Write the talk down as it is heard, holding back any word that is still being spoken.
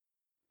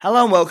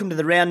Hello and welcome to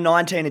the round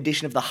 19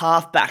 edition of the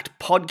Half-Backed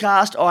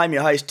podcast. I'm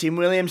your host, Tim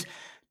Williams.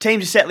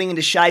 Teams are settling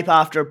into shape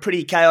after a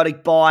pretty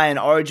chaotic bye and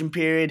origin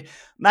period.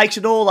 Makes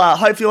it all,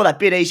 hopefully all that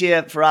bit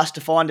easier for us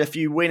to find a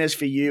few winners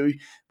for you.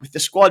 With the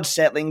squad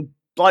settling,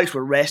 blokes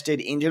were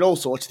rested, injured, all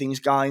sorts of things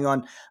going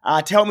on.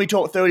 To help me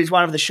talk through it is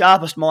one of the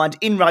sharpest minds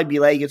in rugby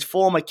league. It's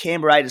former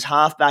Canberra Raiders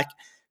halfback,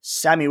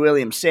 Sammy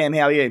Williams. Sam,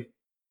 how are you?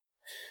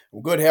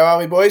 Well, good. How are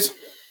we, boys?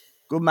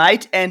 Good,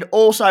 mate. And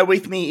also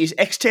with me is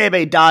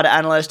ex-TB data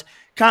analyst,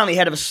 currently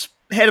head of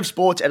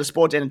sports at a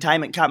sports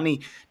entertainment company,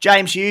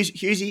 James Hughes.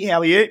 Hughesy, how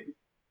are you?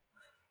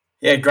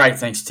 Yeah, great.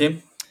 Thanks,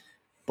 Tim.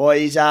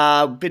 Boys,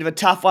 a bit of a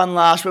tough one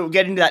last week. We'll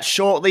get into that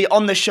shortly.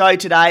 On the show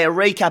today, a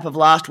recap of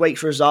last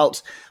week's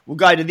results. We'll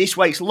go to this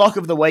week's Lock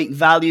of the Week,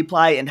 Value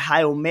Play and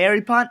Hail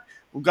Mary Punt.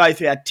 We'll go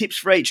through our tips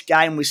for each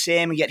game with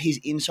Sam and get his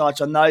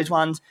insights on those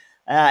ones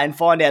and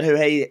find out who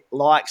he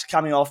likes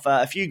coming off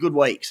a few good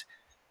weeks.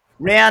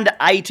 Round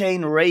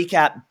 18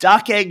 recap,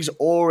 duck eggs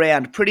all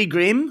round. Pretty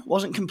grim,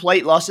 wasn't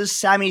complete losses.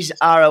 Sammy's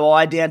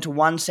ROI down to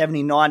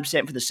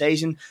 179% for the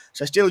season,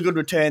 so still a good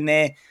return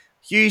there.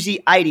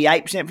 Hughesy,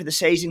 88% for the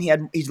season. He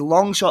had his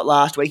long shot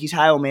last week, his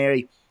Hail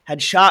Mary.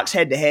 Had Sharks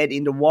head-to-head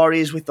into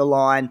Warriors with the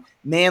line,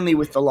 Manly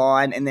with the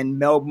line, and then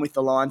Melbourne with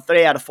the line.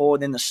 3 out of 4,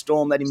 then the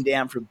Storm let him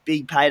down for a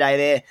big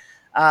payday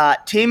there.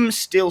 Tim's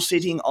still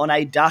sitting on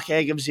a duck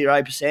egg of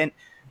 0%.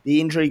 The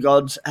injury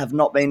gods have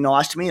not been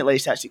nice to me, at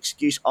least that's the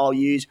excuse I'll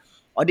use.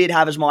 I did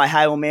have as my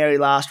Hail Mary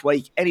last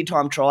week,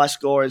 anytime try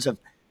scorers of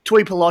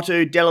Tui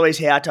Pelotu, Deloise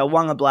Hauta,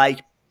 Wanga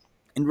Blake,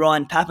 and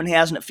Ryan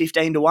Pappenhausen at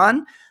 15 to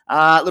 1.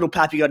 Little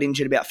Pappy got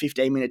injured about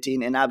 15 minutes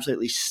in and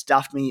absolutely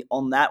stuffed me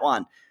on that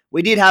one.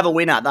 We did have a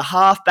winner, the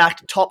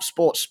half-backed top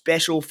sport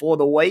special for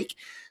the week.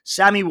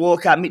 Sammy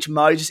Walker, Mitch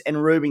Moses,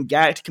 and Ruben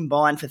Garrett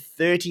combined for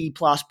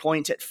 30-plus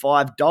points at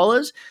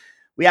 $5.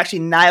 We actually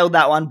nailed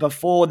that one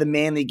before the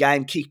Manly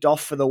game kicked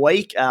off for the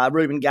week.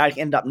 Ruben Garrett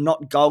ended up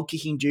not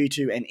goal-kicking due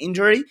to an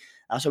injury.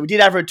 So we did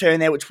have a return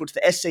there, which puts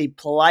the SC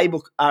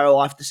Playbook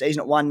ROI for the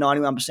season at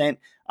 191%.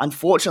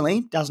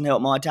 Unfortunately, doesn't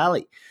help my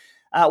tally.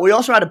 We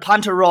also had a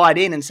punter ride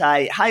in and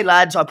say, hey,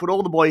 lads, I put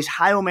all the boys'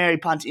 Hail Mary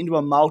punts into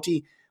a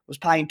multi, was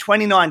paying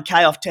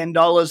 $29K off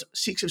 $10,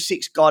 6 of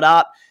 6 got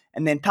up,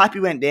 and then Pappy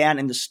went down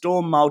and the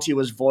Storm multi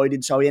was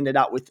voided, so he ended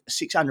up with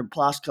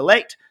 600-plus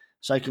collect.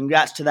 So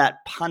congrats to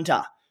that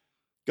punter.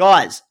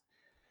 Guys,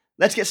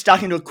 let's get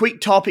stuck into a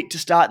quick topic to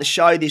start the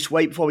show this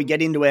week before we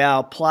get into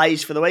our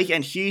plays for the week.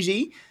 And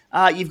Hughesy,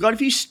 you've got a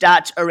few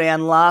stats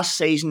around last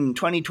season,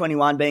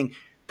 2021, being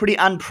pretty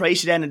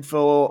unprecedented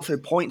for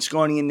point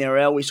scoring in the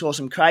NRL. We saw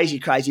some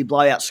crazy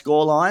blowout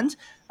score lines.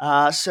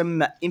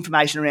 Some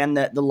information around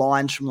the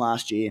lines from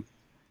last year.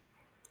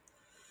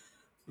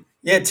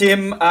 Yeah,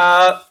 Tim. We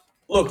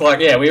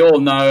all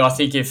know. I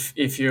think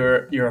if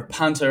you're a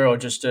punter or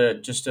just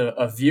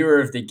a viewer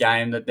of the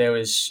game, that there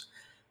was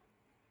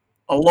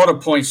a lot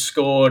of points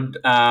scored,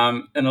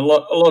 and a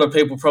lot of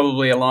people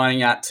probably are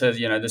lining out to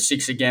the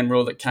 6 again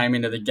rule that came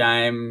into the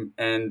game,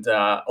 and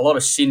a lot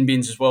of sin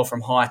bins as well from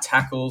high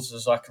tackles,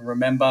 as I can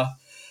remember.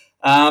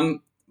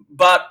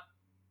 But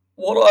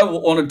what I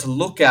wanted to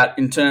look at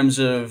in terms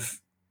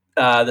of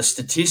the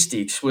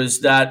statistics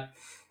was that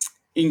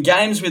in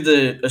games with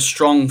a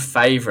strong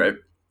favourite.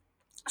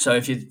 So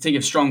if you think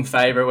of strong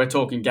favourite, we're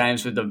talking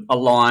games with a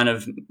line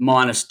of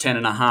minus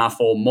 10.5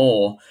 or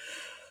more.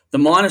 The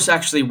minus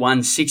actually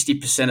won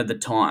 60% of the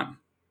time.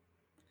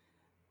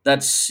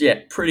 That's,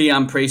 pretty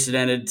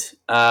unprecedented.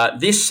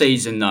 This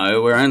season,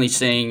 though, we're only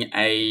seeing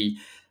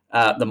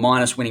the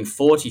minus winning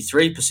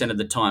 43% of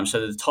the time.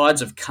 So the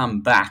tides have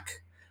come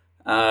back.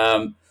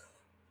 I'd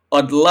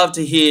love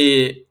to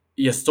hear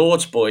your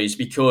thoughts, boys,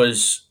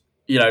 because,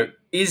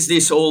 is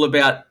this all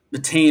about the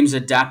teams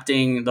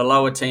adapting, the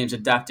lower teams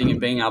adapting and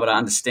being able to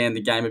understand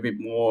the game a bit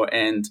more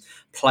and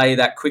play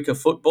that quicker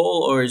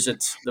football, or is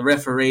it the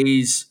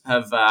referees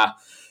have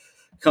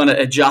kind of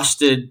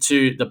adjusted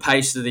to the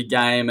pace of the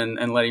game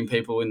and letting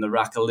people in the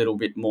ruck a little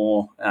bit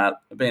more,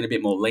 being a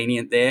bit more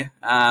lenient there?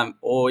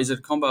 Or is it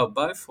a combo of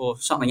both or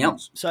something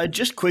else? So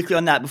just quickly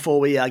on that before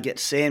we get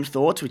Sam's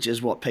thoughts, which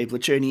is what people are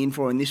tuning in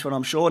for in this one,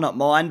 I'm sure, not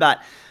mine,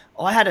 but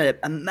I had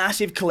a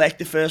massive collect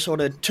the first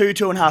sort of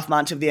 2.5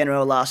 months of the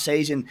NRL last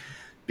season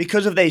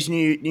because of these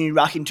new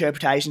ruck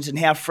interpretations and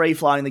how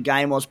free-flowing the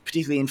game was,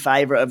 particularly in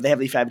favour of the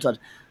heavily favoured side.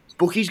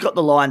 Bookies got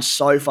the lines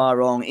so far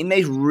wrong. In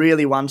these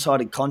really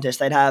one-sided contests,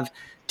 they'd have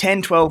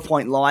 10,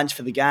 12-point lines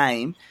for the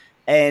game,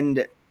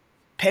 and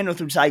Penrith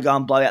would say go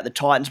and blow out the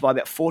Titans by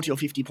about 40 or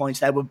 50 points.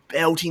 They were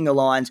belting the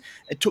lines.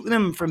 It took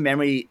them, from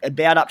memory,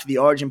 about up to the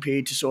origin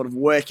period to sort of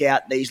work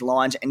out these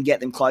lines and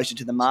get them closer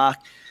to the mark.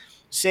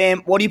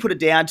 Sam, what do you put it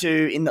down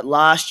to in that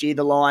last year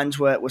the lines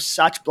were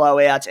such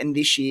blowouts, and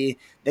this year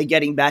they're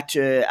getting back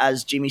to,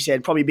 as Jimmy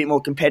said, probably a bit more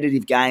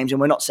competitive games,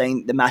 and we're not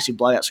seeing the massive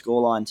blowout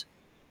score lines?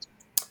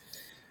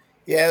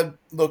 Yeah,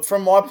 look,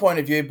 from my point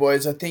of view,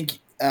 boys, I think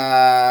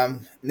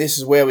this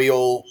is where we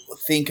all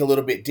think a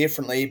little bit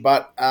differently,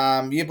 but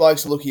you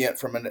blokes are looking at it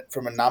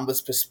from a numbers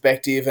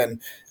perspective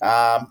and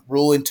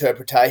rule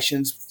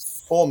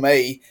interpretations. For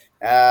me,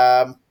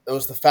 It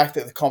was the fact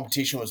that the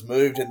competition was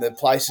moved and the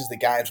places the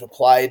games were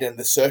played and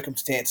the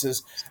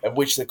circumstances of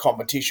which the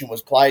competition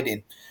was played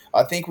in.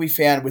 I think we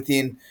found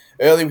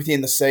early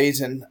within the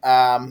season,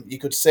 you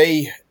could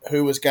see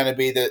who was going to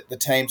be the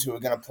teams who were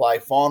going to play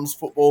finals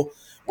football.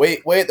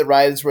 We at the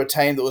Raiders were a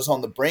team that was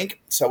on the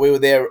brink, so we were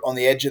there on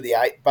the edge of the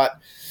eight, but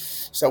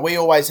so we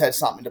always had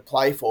something to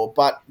play for.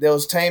 But there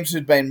was teams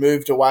who'd been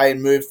moved away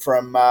and moved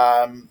from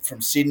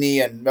Sydney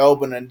and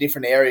Melbourne and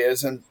different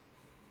areas, and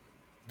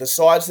the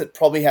sides that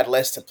probably had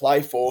less to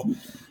play for,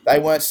 they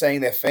weren't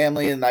seeing their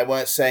family and they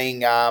weren't seeing,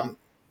 the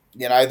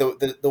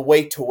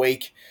week to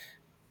week.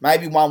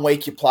 Maybe one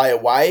week you play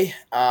away,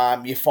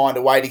 you find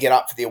a way to get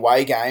up for the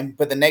away game,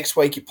 but the next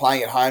week you're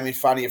playing at home in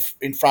front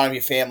of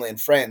your family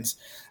and friends,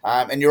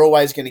 and you're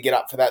always going to get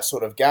up for that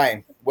sort of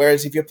game.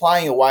 Whereas if you're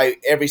playing away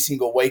every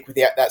single week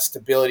without that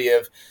stability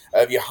of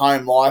your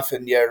home life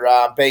and your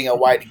being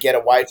away to get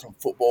away from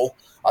football,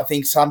 I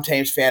think some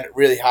teams found it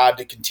really hard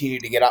to continue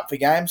to get up for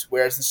games,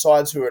 whereas the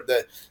sides who are at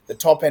the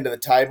top end of the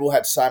table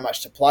had so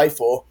much to play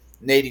for,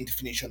 needing to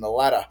finish on the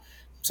ladder.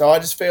 So I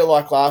just feel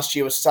like last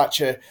year was such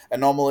an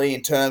anomaly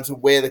in terms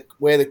of where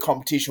the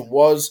competition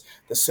was,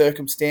 the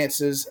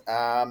circumstances,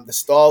 the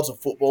styles of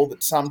football,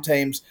 that some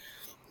teams,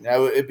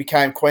 it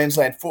became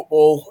Queensland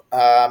football.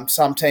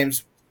 Some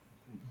teams,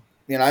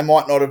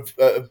 might not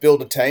have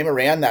built a team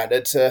around that.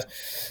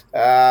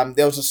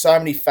 There was so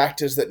many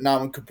factors that no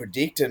one could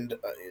predict, and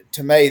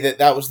to me,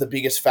 that was the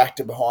biggest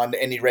factor behind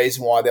any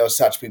reason why there was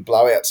such big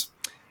blowouts.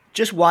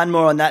 Just one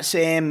more on that,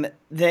 Sam.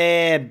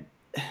 Do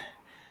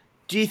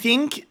you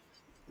think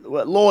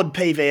Lord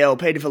PVL,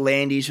 Peter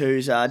V'landys,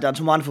 who's done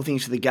some wonderful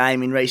things for the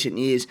game in recent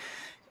years,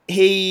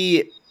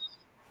 the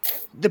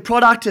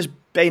product has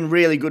been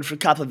really good for a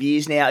couple of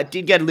years now. It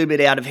did get a little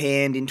bit out of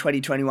hand in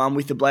 2021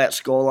 with the blowout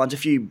scorelines, a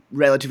few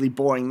relatively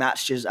boring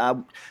matches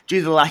due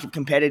to the lack of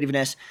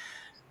competitiveness.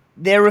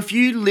 There are a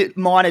few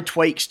minor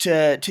tweaks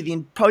to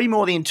probably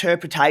more the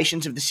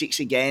interpretations of the six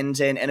agains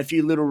and a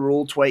few little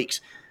rule tweaks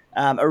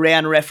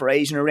around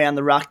referees and around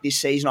the ruck this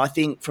season, I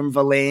think, from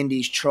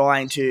V'landys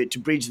trying to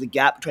bridge the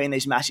gap between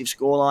these massive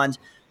scorelines.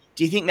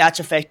 Do you think that's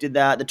affected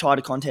the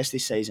tighter contest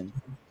this season?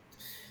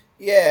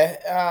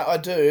 Yeah, I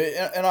do,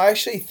 and I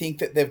actually think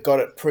that they've got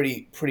it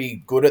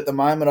pretty good at the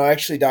moment. I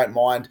actually don't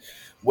mind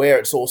where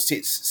it's all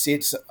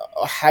sits.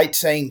 I hate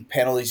seeing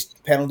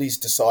penalties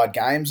decide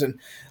games, and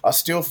I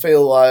still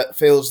feel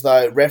as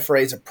though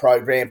referees are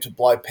programmed to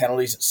blow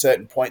penalties at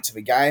certain points of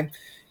a game.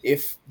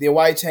 If the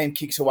away team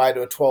kicks away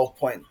to a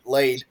 12-point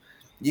lead,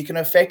 you can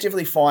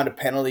effectively find a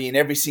penalty in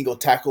every single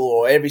tackle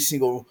or every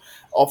single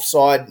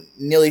offside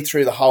nearly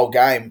through the whole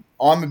game.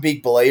 I'm a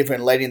big believer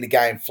in letting the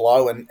game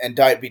flow and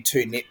don't be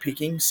too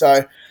nitpicking.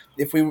 So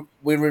if we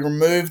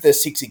remove the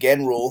six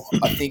again rule,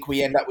 I think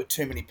we end up with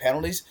too many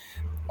penalties.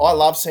 I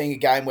love seeing a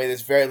game where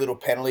there's very little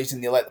penalties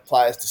and you let the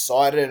players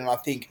decide it. And I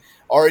think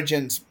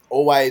Origin's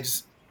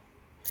always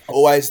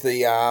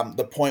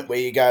the point where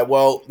you go,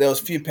 well, there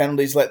was a few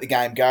penalties, let the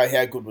game go.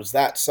 How good was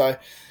that? So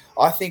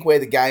I think where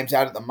the game's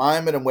at the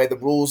moment and where the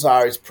rules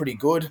are is pretty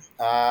good.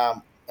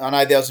 I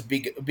know there was a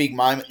big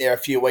moment there a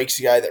few weeks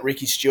ago that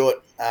Ricky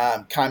Stewart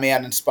came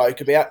out and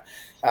spoke about.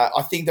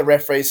 I think the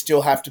referees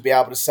still have to be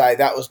able to say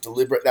that was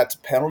deliberate, that's a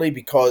penalty,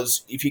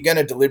 because if you're going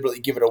to deliberately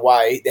give it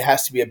away, there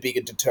has to be a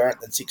bigger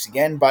deterrent than six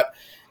again. But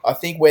I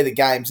think where the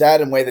game's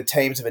at and where the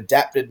teams have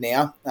adapted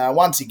now,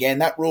 once again,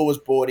 that rule was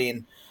brought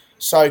in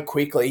so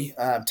quickly.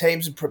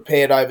 Teams have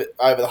prepared over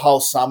the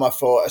whole summer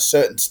for a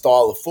certain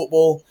style of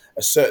football,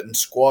 a certain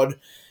squad,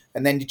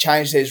 and then you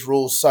change these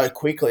rules so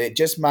quickly. It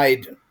just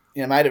made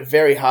it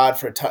very hard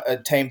for a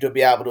team to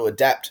be able to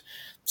adapt.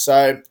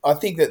 So I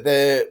think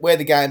that where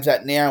the game's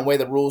at now and where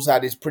the rules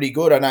at is pretty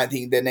good. I don't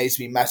think there needs to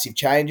be massive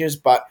changes,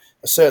 but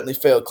I certainly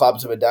feel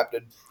clubs have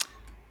adapted.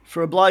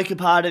 For a bloke a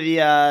part of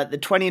the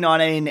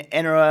 2019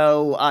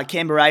 NRL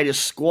Canberra Raiders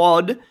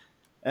squad,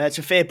 it's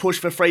a fair push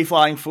for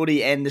free-flying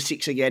footy and the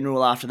six again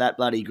rule after that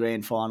bloody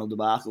grand final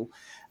debacle.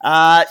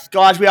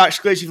 Guys, we are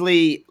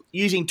exclusively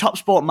using Top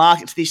Sport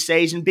Markets this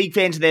season. Big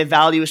fans of their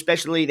value,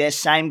 especially their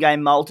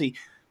same-game multi,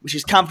 which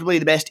is comfortably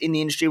the best in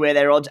the industry where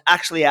their odds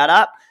actually add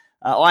up.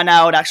 I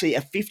nailed actually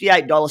a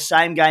 $58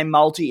 same-game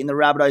multi in the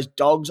Rabbitohs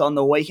Dogs on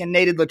the weekend.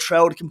 Needed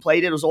Latrell to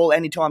complete it. It was all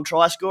anytime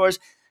try scorers.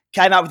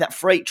 Came up with that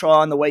freak try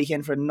on the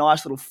weekend for a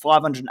nice little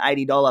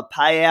 $580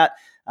 payout.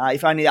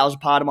 If only that was a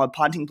part of my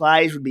punting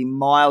plays, would be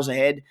miles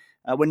ahead.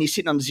 When you're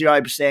sitting on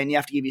 0%, you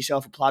have to give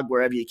yourself a plug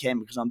wherever you can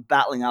because I'm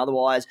battling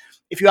otherwise.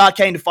 If you are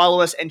keen to follow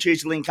us and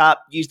choose to link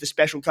up, use the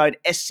special code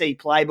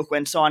SCPlaybook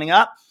when signing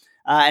up.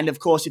 And of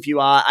course, if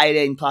you are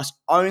 18 plus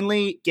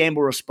only,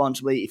 gamble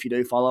responsibly if you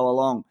do follow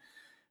along.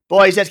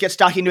 Boys, let's get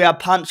stuck into our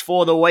punts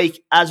for the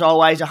week. As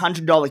always,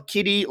 $100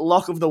 kitty,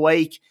 lock of the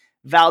week,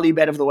 value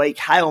bet of the week,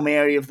 Hail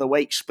Mary of the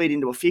week, split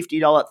into a $50,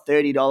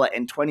 $30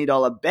 and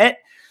 $20 bet.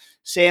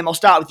 Sam, I'll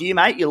start with you,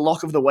 mate, your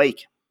lock of the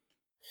week.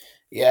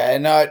 Yeah,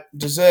 and I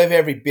deserve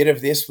every bit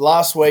of this.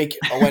 Last week,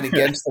 I went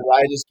against the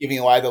Raiders, giving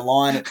away the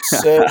line. It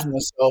serves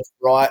myself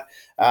right.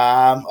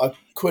 I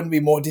couldn't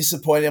be more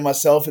disappointed in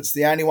myself. It's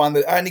the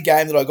only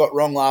game that I got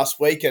wrong last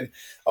week, and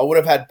I would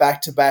have had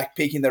back-to-back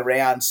pick in the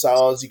round. So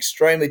I was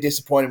extremely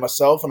disappointed in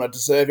myself, and I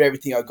deserved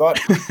everything I got.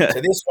 So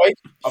this week,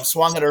 I've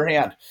swung it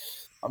around.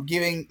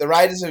 The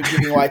Raiders are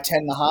giving away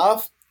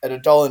 10.5 at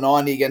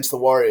 $1.90 against the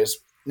Warriors.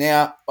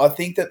 Now, I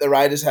think that the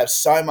Raiders have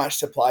so much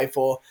to play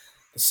for.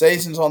 The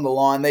season's on the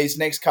line. These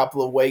next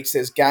couple of weeks,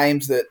 there's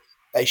games that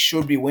they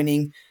should be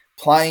winning,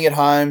 playing at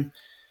home.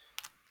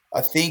 I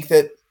think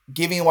that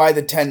giving away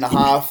the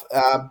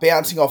 10.5,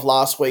 bouncing off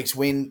last week's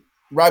win,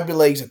 rugby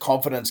league's a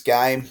confidence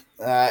game.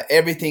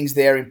 Everything's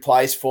there in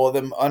place for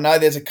them. I know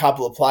there's a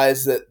couple of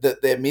players that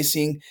they're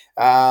missing,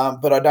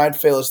 but I don't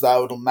feel as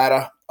though it'll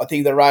matter. I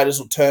think the Raiders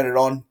will turn it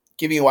on,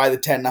 giving away the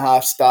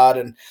 10.5 start,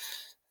 and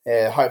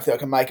hopefully I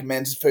can make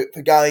amends for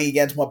going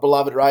against my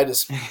beloved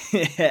Raiders.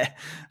 Yeah,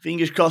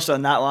 fingers crossed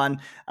on that one.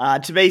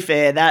 To be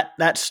fair,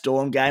 that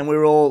Storm game,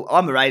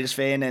 I'm a Raiders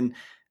fan, and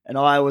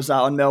I was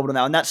on Melbourne on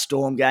that one. That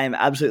Storm game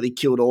absolutely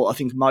killed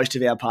most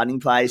of our punting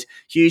plays.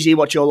 Hughesy,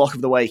 what's your lock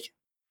of the week?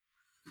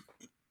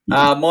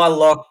 My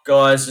lock,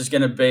 guys, is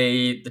going to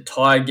be the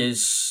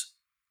Tigers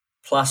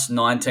plus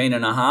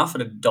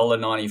 19.5 at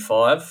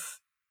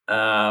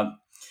 $1.95.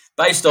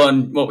 Based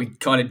on what we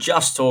kind of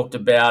just talked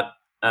about,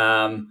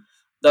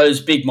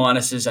 those big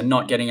minuses are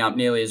not getting up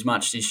nearly as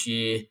much this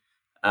year.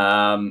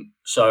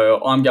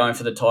 So I'm going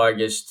for the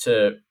Tigers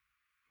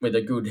with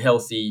a good,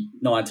 healthy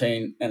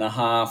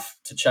 19.5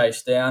 to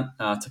chase down,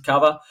 to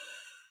cover.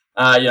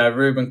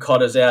 Ruben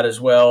Cotter's out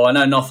as well. I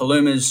know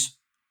Nofaluma's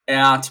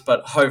out,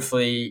 but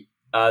hopefully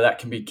that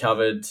can be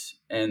covered.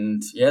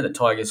 And, the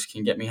Tigers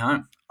can get me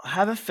home. I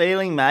have a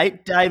feeling,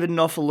 mate, David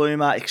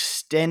Nofaluma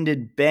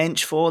extended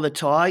bench for the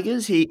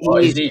Tigers. He's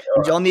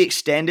on the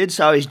extended,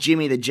 so is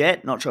Jimmy the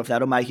Jet. Not sure if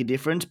that'll make a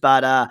difference,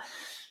 but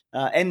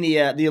and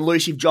the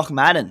elusive Jock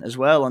Madden as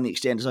well on the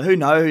extended. So who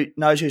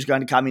knows who's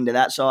going to come into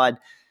that side.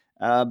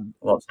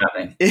 What's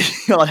happening?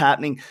 It's not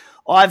happening.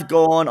 I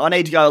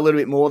need to go a little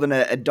bit more than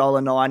a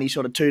 $1.90,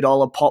 sort of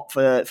 $2 pop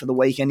for the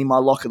weekend in my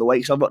lock of the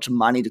week. So I've got some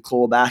money to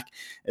claw back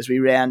as we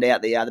round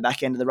out the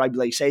back end of the rugby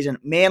league season.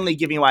 Manly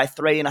giving away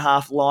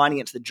 3.5 line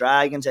against the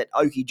Dragons at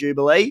Oakey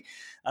Jubilee.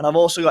 And I've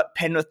also got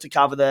Penrith to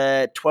cover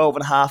the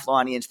 12.5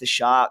 line against the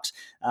Sharks,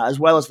 as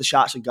well as the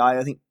Sharks are going.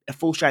 I think a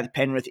full strength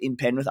Penrith in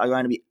Penrith are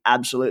going to be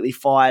absolutely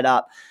fired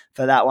up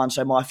for that one.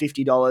 So my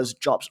 $50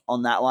 drops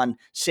on that one.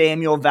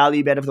 Sam, your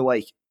value bet of the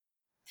week.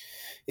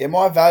 Yeah,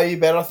 my value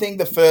bet, I think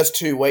the first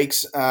 2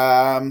 weeks, as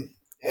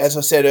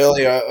I said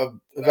earlier, I've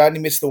only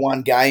missed the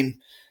one game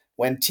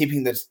when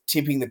tipping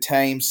the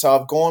team. So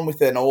I've gone with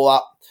an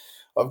all-up.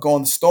 I've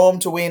gone the Storm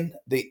to win,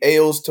 the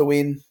Eels to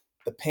win,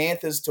 the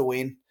Panthers to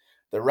win,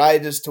 the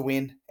Raiders to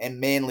win,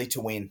 and Manly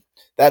to win.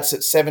 That's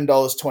at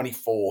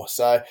 $7.24.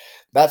 So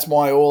that's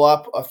my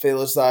all-up. I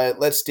feel as though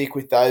let's stick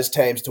with those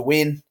teams to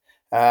win,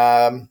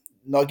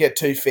 not get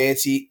too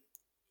fancy.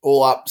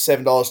 All up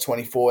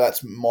 $7.24.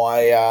 That's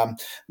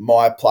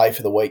my play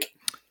for the week.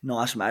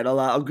 Nice, mate.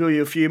 I'll give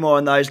you a few more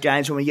on those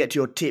games when we get to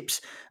your tips.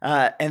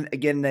 And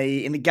again,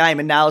 in the game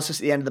analysis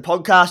at the end of the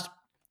podcast.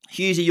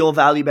 Hughesy, your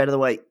value bet of the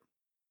week.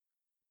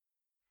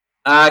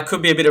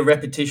 Could be a bit of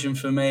repetition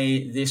for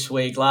me this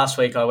week. Last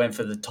week I went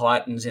for the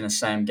Titans in a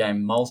same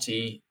game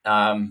multi.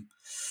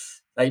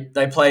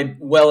 They played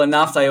well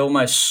enough. They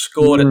almost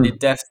scored at the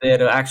death there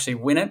to actually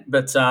win it.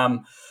 But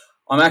I'm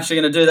actually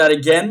going to do that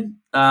again.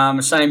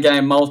 Same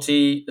game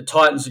multi, the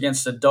Titans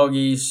against the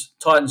Doggies.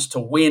 Titans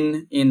to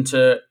win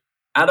into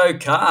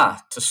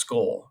Addo-Carr to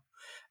score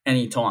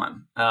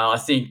anytime. I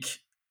think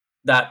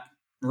that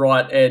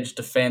right edge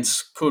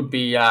defence could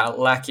be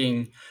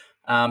lacking.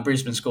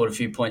 Brisbane scored a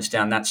few points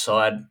down that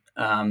side.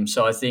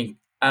 So I think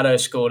Addo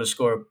score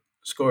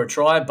a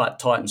try, but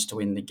Titans to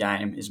win the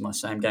game is my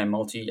same game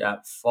multi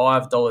at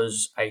 $5.85.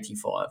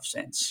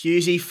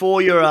 Hughesy,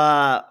 for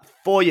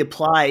your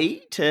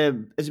play,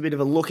 as a bit of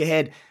a look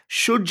ahead,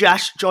 should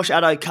Josh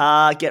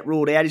Addo-Carr get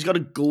ruled out? He's got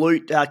a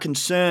glute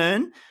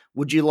concern.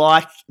 Would you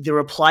like the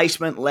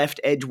replacement left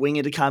edge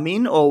winger to come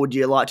in, or would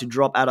you like to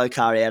drop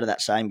Addo-Carr out of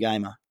that same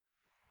gamer?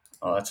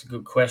 Oh, that's a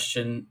good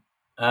question.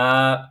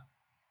 Not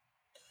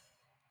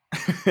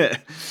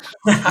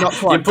quite.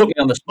 You put me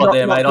on the spot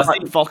there, mate. I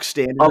think Fox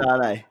standards,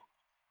 are they?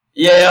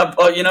 Yeah,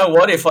 you know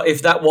what?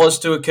 If that was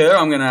to occur,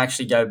 I'm going to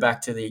actually go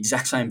back to the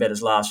exact same bet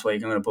as last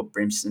week. I'm going to put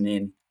Brimson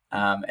in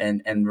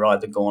and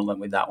ride the gauntlet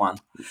with that one.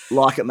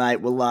 Like it,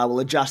 mate. We'll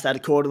adjust that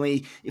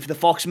accordingly. If the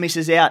Fox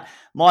misses out,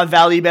 my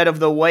value bet of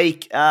the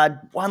week,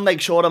 one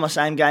leg short on my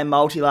same game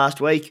multi last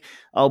week.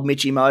 Old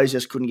Mitchy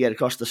Moses couldn't get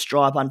across the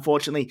stripe,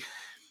 unfortunately.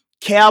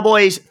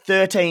 Cowboys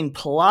 13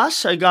 plus,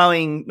 so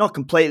going not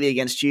completely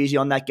against Tuesday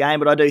on that game,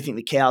 but I do think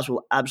the Cows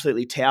will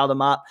absolutely towel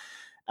them up.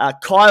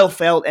 Kyle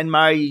Felt and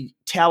Murray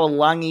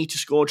Taulagi to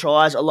score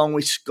tries, along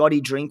with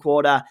Scotty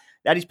Drinkwater.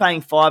 That is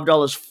paying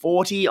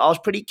 $5.40. I was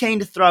pretty keen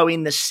to throw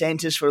in the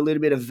centres for a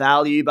little bit of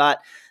value, but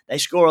they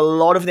score a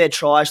lot of their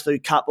tries through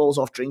cut balls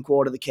off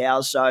Drinkwater, the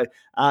Cows. So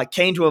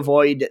keen to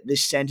avoid the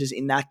centres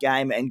in that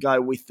game and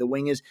go with the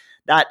wingers.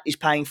 That is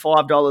paying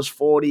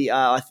 $5.40.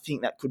 I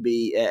think that could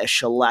be a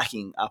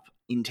shellacking up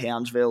in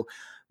Townsville.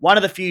 one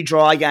of the few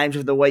dry games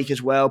of the week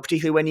as well,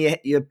 particularly when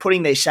you're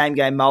putting these same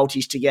game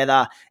multis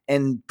together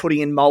and putting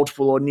in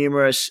multiple or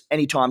numerous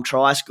anytime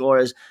try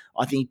scorers.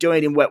 I think doing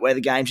it in wet weather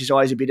games is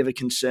always a bit of a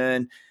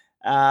concern.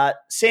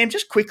 Sam,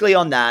 just quickly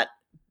on that,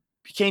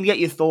 keen to get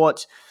your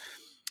thoughts.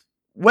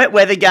 Wet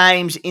weather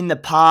games in the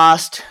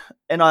past,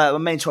 and I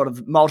mean sort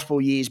of multiple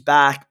years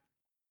back,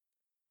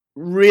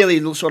 really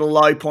sort of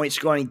low point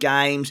scoring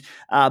games.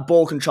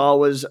 Ball control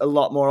was a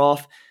lot more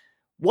off.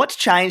 What's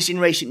changed in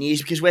recent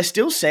years? Because we're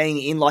still seeing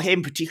in like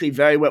even particularly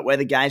very wet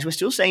weather games, we're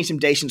still seeing some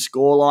decent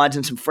score lines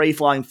and some free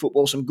flowing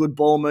football, some good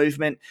ball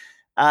movement.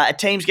 Are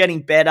teams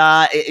getting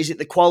better? Is it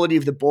the quality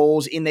of the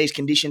balls in these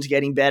conditions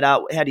getting better?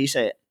 How do you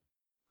see it?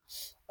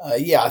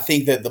 I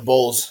think that the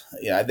balls,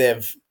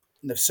 they've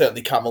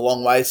certainly come a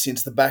long way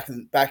since the back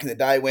in the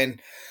day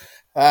when,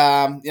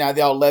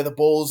 the old leather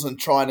balls and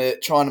trying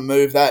to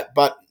move that.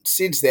 But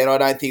since then, I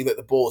don't think that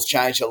the ball's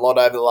changed a lot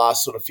over the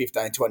last sort of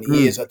 15, 20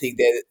 years. I think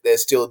they're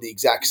still the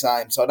exact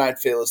same. So I don't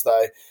feel as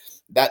though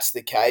that's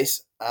the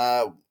case.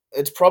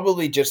 It's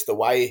probably just the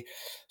way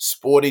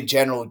sport in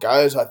general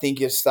goes. I think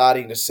you're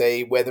starting to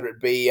see, whether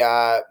it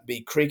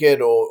be cricket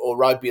or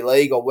rugby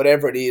league or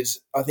whatever it is,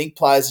 I think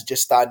players are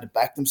just starting to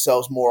back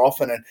themselves more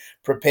often and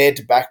prepared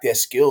to back their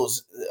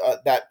skills.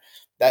 That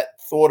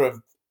thought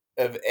of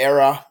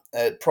error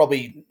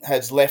probably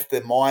has left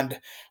their mind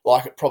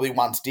like it probably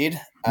once did.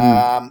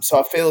 So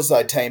I feel as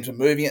though teams are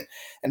moving it,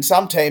 and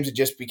some teams are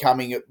just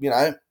becoming,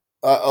 like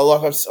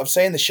I've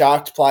seen the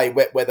Sharks play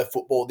wet weather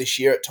football this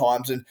year at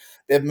times, and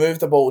they've moved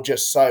the ball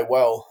just so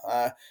well.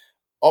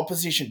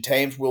 Opposition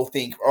teams will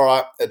think, all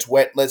right, it's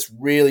wet, let's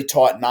really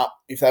tighten up.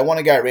 If they want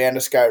to go around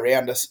us, go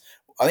around us.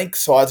 I think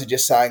sides are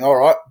just saying, all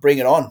right, bring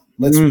it on.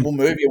 We'll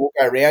move you, we'll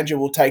go around you,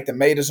 we'll take the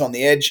meters on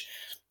the edge.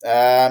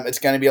 It's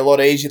going to be a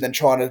lot easier than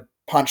trying to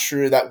punch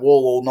through that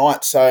wall all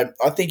night. So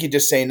I think you're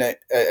just seeing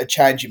a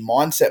change in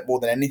mindset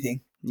more than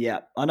anything. Yeah,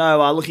 I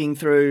know. Looking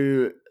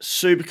through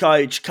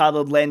Supercoach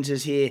coloured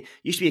lenses here,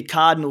 used to be a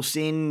cardinal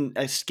sin,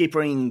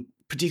 skippering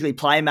particularly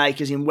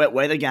playmakers in wet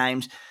weather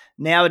games.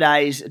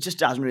 Nowadays, it just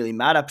doesn't really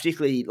matter,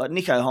 particularly like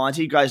Nico Hines.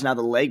 He grows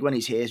another leg when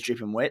his hair's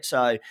dripping wet.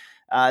 So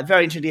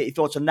very interesting to get your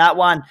thoughts on that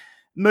one.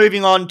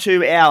 Moving on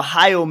to our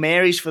Hail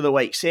Marys for the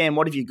week. Sam,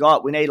 what have you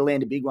got? We need to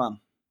land a big one.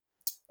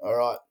 All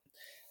right.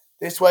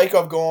 This week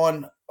I've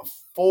gone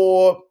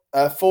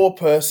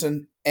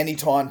four-person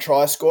anytime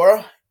try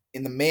scorer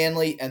in the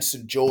Manly and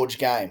St George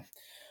game.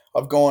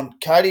 I've gone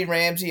Cody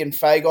Ramsey and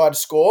Fagai to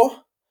score.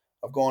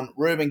 I've gone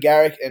Ruben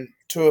Garrick and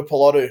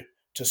Tuipulotu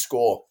to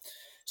score.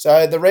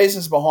 So the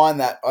reasons behind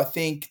that, I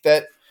think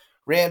that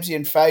Ramsey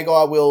and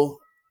Fagai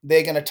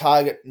they're going to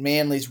target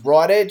Manly's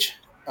right edge.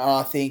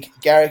 I think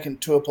Garrick and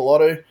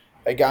Tuipulotu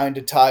are going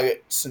to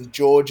target St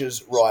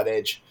George's right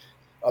edge.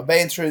 I've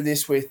been through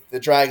this with the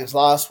Dragons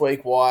last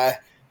week, why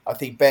I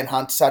think Ben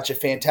Hunt's such a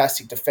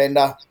fantastic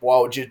defender. Why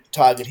would you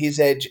target his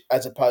edge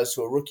as opposed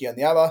to a rookie on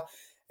the other?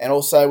 And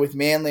also with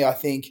Manly, I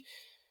think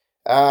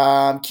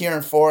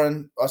Kieran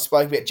Foran, I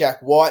spoke about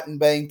Jack Whiten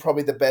being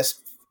probably the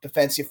best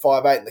defensive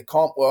 5'8" in the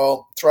comp.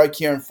 Well, throw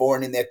Kieran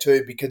Foran in there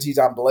too because he's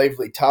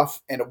unbelievably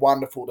tough and a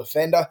wonderful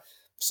defender.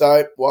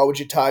 So why would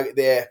you target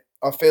there?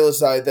 I feel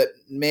as though that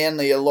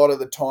Manly, a lot of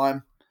the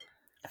time,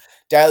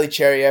 Daly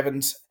Cherry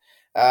Evans,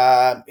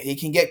 he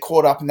can get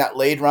caught up in that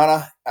lead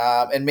runner,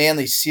 and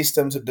Manly's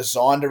systems are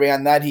designed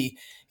around that. He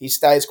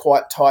stays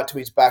quite tight to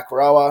his back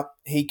rower.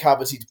 He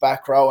covers his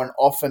back row, and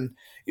often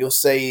you'll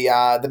see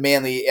the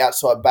Manly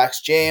outside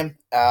backs jam,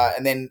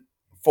 and then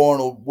Foran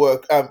will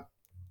work.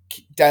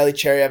 Daly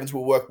Cherry Evans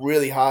will work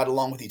really hard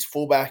along with his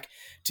fullback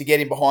to get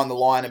him behind the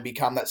line and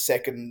become that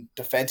second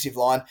defensive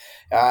line.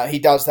 He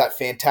does that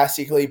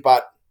fantastically,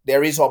 but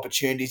there is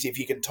opportunities if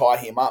you can tie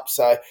him up.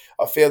 So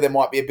I feel there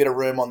might be a bit of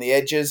room on the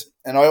edges.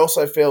 And I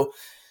also feel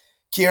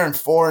Kieran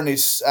Foran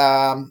is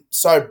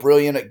so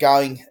brilliant at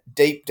going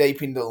deep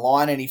into the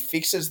line, and he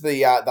fixes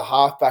the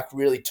halfback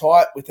really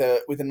tight with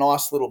a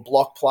nice little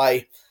block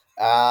play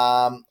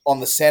on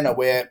the centre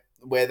where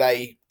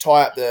they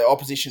tie up the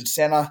opposition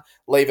centre,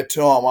 leave a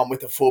 2-on-1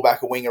 with a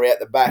fullback, a winger out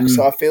the back.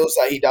 So I feel as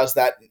though he does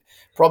that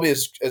probably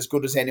as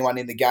good as anyone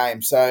in the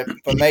game. So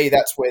for me,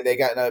 that's where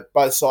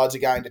both sides are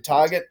going to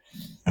target.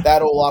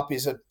 That all up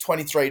is at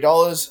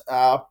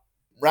 $23.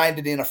 Reined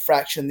it in a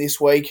fraction this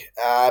week,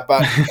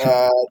 but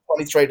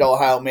 $23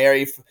 Hail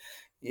Mary. If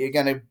you're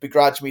going to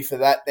begrudge me for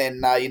that,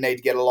 then you need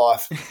to get a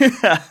life.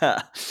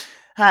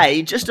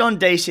 Hey, just on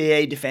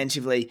DCE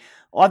defensively,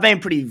 I've been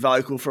pretty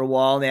vocal for a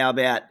while now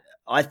about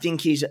I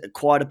think he's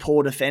quite a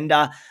poor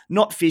defender,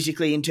 not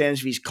physically in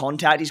terms of his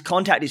contact. His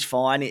contact is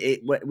fine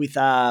with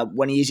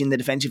when he is in the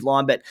defensive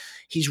line, but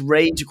his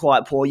reads are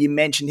quite poor. You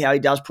mentioned how he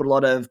does put a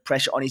lot of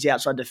pressure on his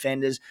outside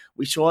defenders.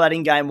 We saw that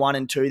in game 1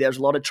 and 2. There was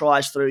a lot of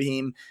tries through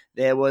him.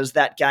 There was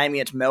that game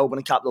against Melbourne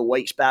a couple of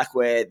weeks back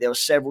where there were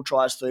several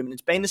tries through him, and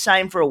it's been the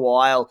same for a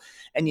while.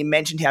 And you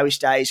mentioned how he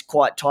stays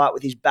quite tight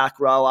with his back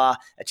rower.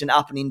 It's an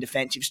up and in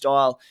defensive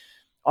style.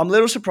 I'm a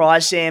little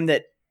surprised, Sam,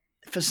 that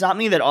for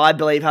something that I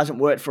believe hasn't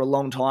worked for a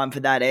long time for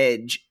that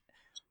edge,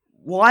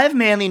 Why have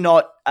Manly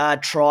not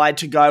tried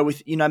to go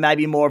with,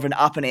 maybe more of an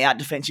up and out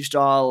defensive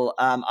style,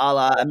 a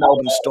la a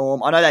Melbourne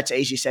Storm? I know that's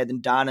easier said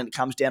than done, and it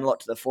comes down a lot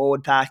to the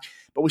forward pack.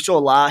 But we saw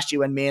last year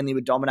when Manly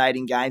were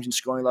dominating games and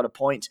scoring a lot of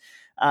points,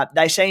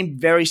 they seem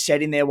very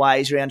set in their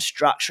ways around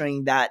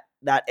structuring that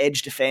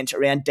edge defence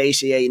around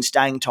DCE and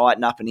staying tight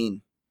and up and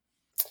in.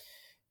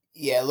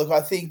 Yeah, look,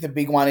 I think the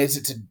big one is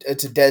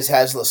it's a Des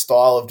Hasler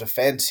style of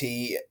defence.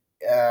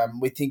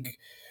 We think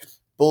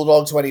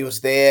Bulldogs when he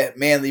was there,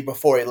 Manly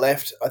before he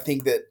left. I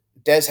think that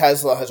Des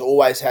Hasler has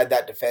always had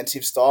that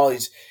defensive style.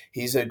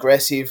 He's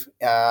aggressive.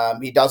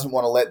 He doesn't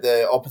want to let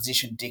the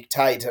opposition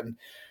dictate, and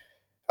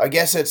I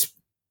guess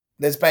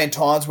there's been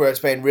times where it's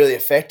been really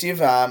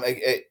effective.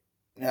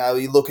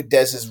 You look at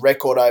Des's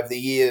record over the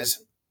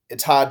years.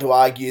 It's hard to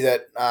argue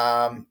that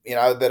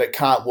that it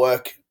can't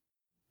work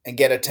and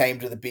get a team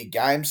to the big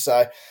games.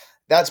 So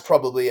that's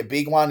probably a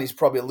big one. He's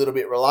probably a little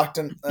bit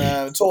reluctant.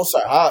 It's also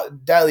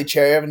hard. Daly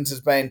Cherry Evans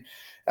has been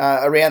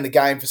around the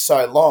game for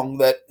so long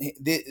that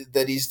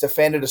he's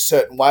defended a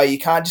certain way. You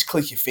can't just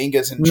click your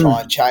fingers and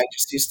try and change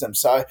the system.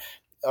 So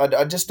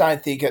I just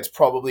don't think it's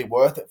probably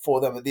worth it for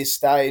them at this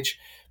stage.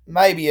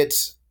 Maybe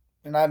it's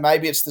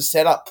the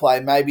setup play.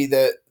 Maybe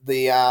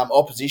the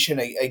opposition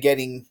are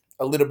getting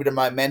a little bit of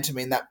momentum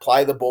in that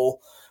play the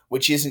ball,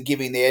 which isn't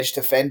giving the edge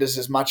defenders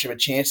as much of a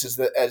chance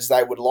as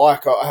they would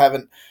like. I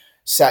haven't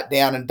sat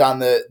down and done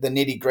the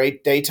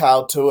nitty-gritty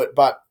detail to it,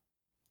 but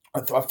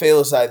I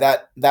feel as though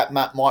that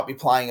might be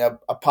playing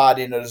a part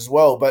in it as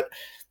well. But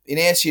in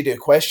answer to your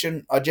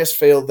question, I just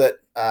feel that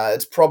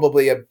it's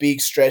probably a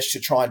big stretch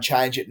to try and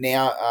change it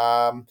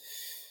now.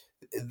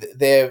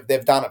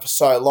 They've done it for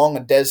so long,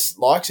 and Des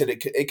likes it.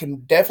 It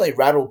can definitely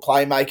rattle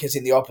playmakers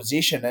in the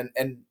opposition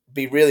and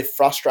be really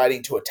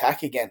frustrating to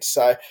attack against.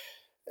 So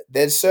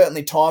there's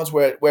certainly times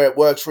where it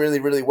works really,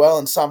 really well,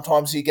 and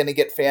sometimes you're going to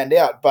get found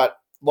out. But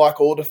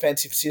like all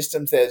defensive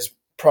systems, there's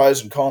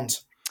pros and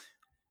cons.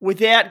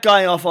 Without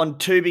going off on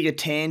too big a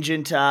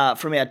tangent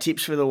from our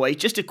tips for the week,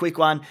 just a quick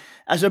one.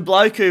 As a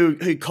bloke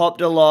who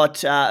copped a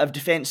lot of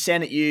defence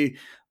sent at you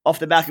off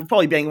the back of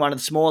probably being one of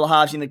the smaller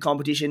halves in the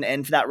competition,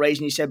 and for that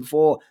reason you said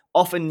before,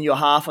 often your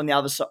half on the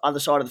other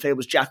side of the field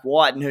was Jack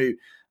White, and who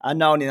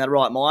no one in that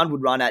right mind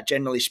would run at,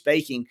 generally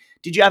speaking.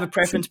 Did you have a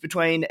preference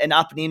between an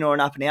up and in or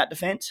an up and out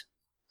defence?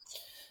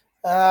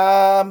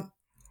 I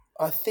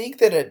think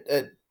that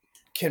it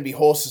can be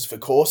horses for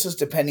courses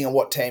depending on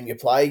what team you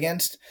play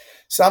against.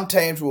 Some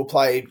teams will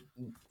play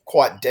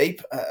quite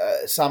deep.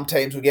 Some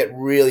teams will get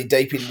really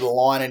deep into the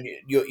line, and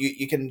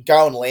you can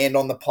go and land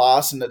on the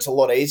pass, and it's a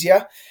lot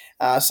easier.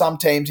 Some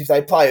teams, if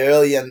they play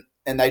early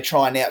and they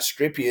try and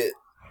outstrip you,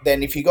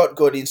 then if you got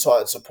good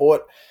inside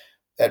support,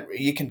 that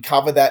you can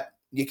cover that.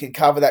 You can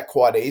cover that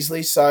quite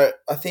easily. So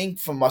I think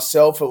for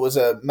myself, it was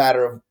a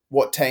matter of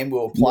what team we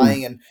were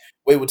playing, and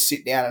we would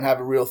sit down and have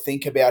a real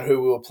think about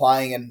who we were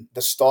playing and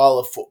the style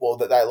of football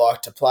that they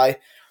like to play.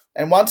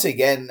 And once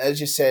again,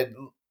 as you said,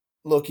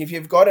 look, if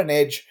you've got an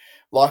edge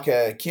like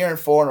a Kieran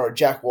Foran or a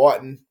Jack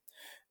Whiten,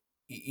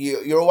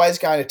 you're always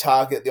going to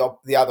target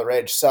the other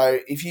edge. So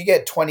if you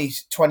get 20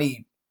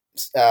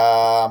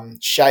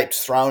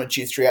 shapes thrown at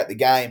you throughout the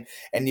game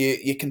and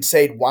you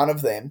concede one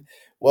of them,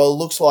 well, it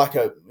looks like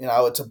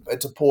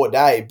it's a poor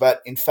day.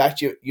 But in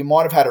fact, you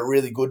might have had a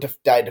really good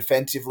day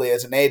defensively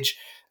as an edge.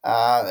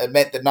 It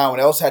meant that no one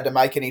else had to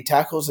make any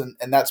tackles, and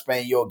that's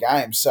been your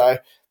game. So,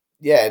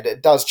 yeah,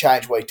 it does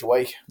change week to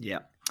week. Yeah.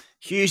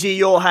 Hughesy,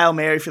 your Hail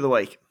Mary for the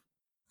week.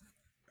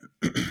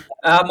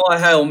 My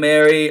Hail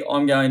Mary,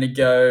 I'm going to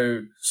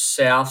go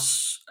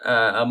Souths,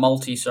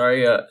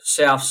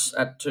 Souths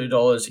at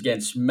 $2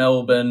 against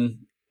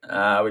Melbourne.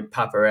 With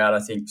Papa out, I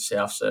think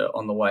Souths are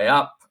on the way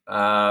up.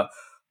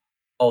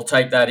 I'll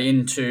take that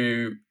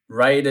into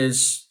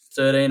Raiders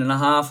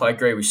 13.5. I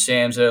agree with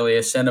Sam's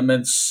earlier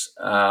sentiments.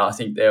 I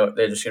think they're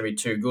just going to be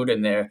too good,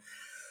 and they're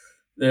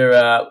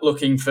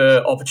looking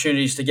for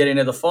opportunities to get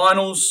into the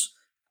finals.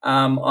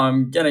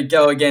 I'm going to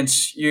go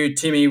against you,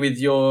 Timmy, with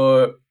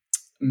your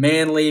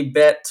Manly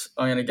bet.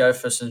 I'm going to go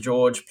for St.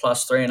 George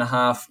plus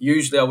 3.5.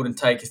 Usually I wouldn't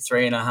take a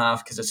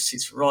 3.5 because it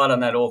sits right on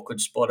that awkward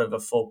spot of a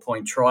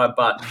 4-point try.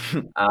 But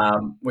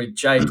with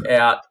Jake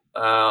out,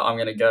 I'm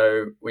going to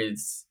go with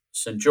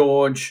St.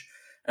 George,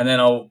 and then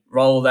I'll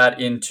roll that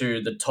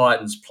into the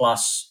Titans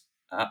plus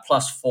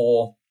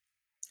 4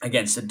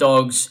 against the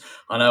Dogs.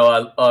 I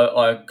know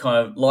I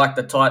kind of like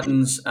the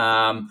Titans.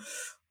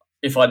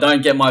 If I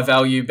don't get my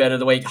value bet of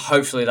the week,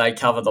 hopefully they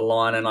cover the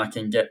line and I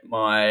can get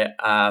my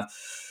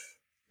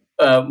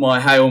my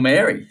Hail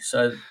Mary.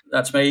 So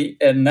that's me,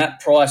 and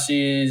that price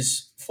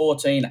is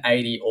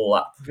 $14.80 all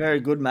up. Very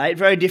good, mate.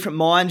 Very different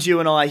minds,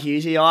 you and I,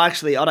 Hughesy.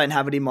 I don't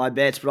have it in my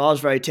bets, but I was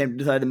very tempted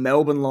to throw the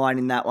Melbourne line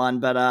in that one.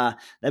 But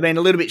they've been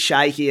a little bit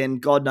shaky,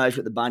 and God knows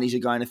what the Bunnies are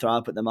going to throw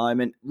up at the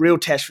moment. Real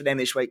test for them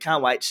this week.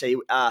 Can't wait to see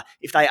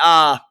if they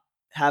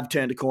have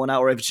turned a corner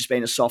or if it's just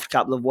been a soft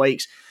couple of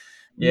weeks.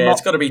 Yeah,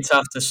 it's got to be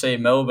tough to see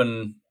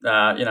Melbourne,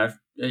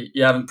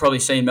 you haven't probably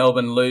seen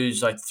Melbourne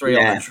lose like three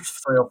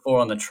or four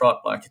on the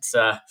trot. Like it's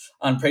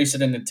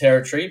unprecedented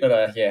territory.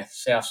 But yeah,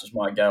 Souths was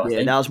my go. I Yeah,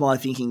 think that was my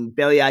thinking.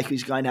 Bellyache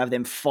is going to have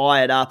them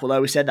fired up,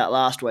 although we said that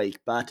last week.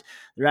 But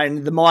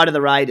the might of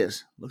the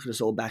Raiders. Look at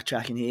us all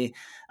backtracking here.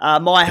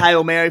 My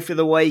Hail Mary for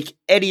the week,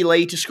 Eddie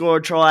Lee to score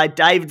a try,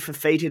 David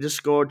Fafita to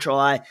score a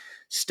try,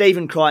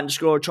 Stephen Crichton to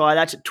score a try.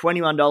 That's at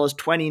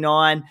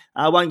 $21.29.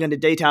 I won't go into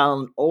detail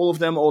on all of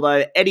them,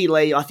 although Eddie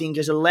Lee, I think,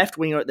 as a left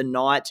winger at the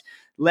Knights,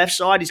 left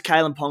side is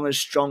Kalen Ponga's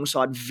strong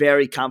side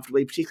very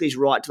comfortably, particularly his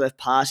right to left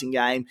passing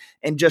game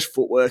and just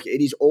footwork.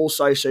 It is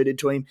also suited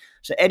to him.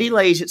 So Eddie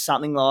Lee's at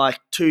something like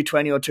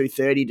 220 or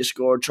 230 to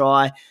score a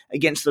try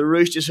against the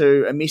Roosters,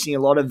 who are missing a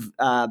lot of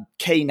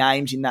key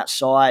names in that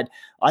side.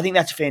 I think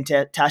that's a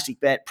fantastic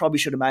bet. Probably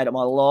should have made it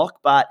my lock,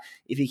 but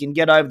if he can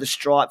get over the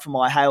stripe for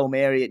my Hail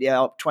Mary at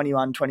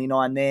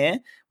 21-29 there,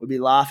 we'd be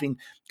laughing.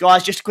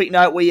 Guys, just a quick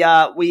note, we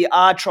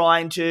are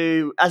trying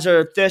to, as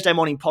a Thursday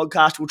morning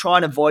podcast, we'll try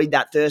and avoid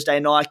that Thursday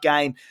night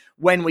game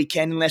when we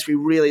can, unless we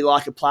really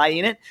like a play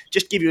in it.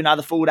 Just give you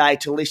another full day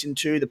to listen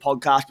to the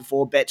podcast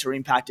before bets are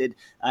impacted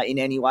in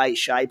any way,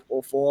 shape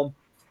or form.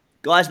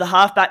 Guys, the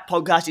Halfback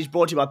Podcast is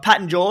brought to you by Pat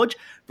and George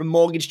from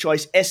Mortgage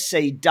Choice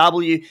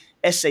SCW.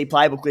 SC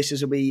Playbook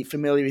listeners will be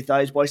familiar with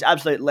those boys.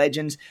 Absolute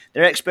legends.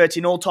 They're experts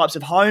in all types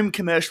of home,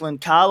 commercial and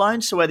car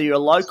loans. So whether you're a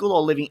local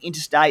or living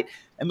interstate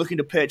and looking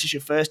to purchase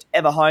your first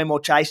ever home or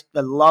chase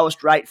the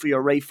lowest rate for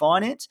your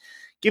refinance,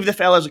 give the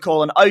fellas a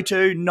call on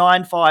 02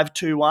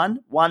 9521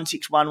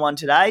 1611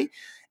 today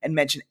and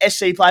mention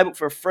SC Playbook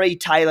for a free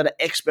tailored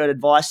expert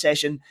advice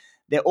session.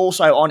 They're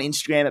also on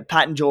Instagram at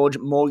Pat and George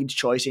Mortgage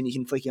Choice, and you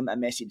can flick them a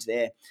message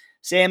there.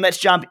 Sam, let's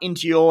jump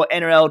into your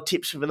NRL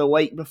tips for the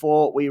week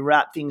before we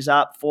wrap things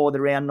up for the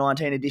Round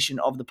 19 edition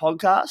of the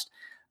podcast.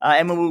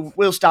 And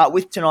we'll start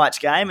with tonight's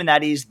game, and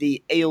that is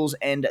the Eels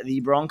and the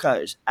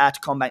Broncos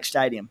at CommBank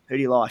Stadium. Who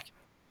do you like?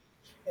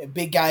 A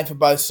big game for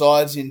both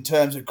sides in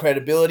terms of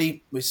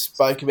credibility. We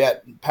spoke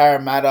about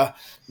Parramatta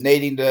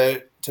needing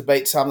to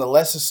beat some of the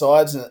lesser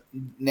sides.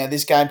 Now,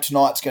 this game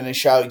tonight's going to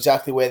show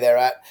exactly where they're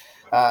at,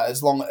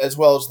 as well as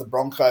the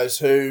Broncos,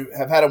 who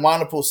have had a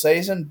wonderful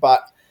season,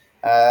 but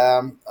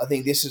I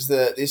think this is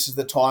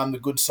the time the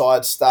good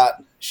sides start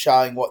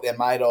showing what they're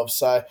made of.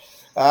 So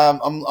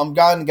I'm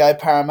going to go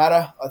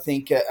Parramatta. I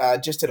think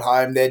just at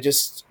home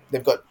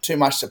they've got too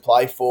much to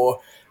play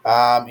for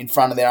in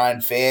front of their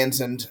own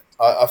fans, and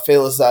I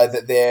feel as though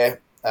that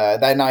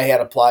they know how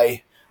to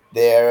play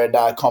there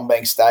at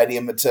CommBank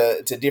Stadium. It's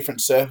a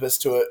different surface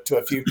to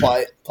a few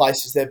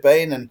places they've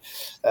been, and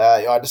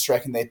I just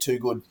reckon they're too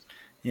good.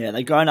 Yeah,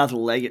 they go another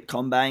leg at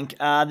CommBank.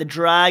 The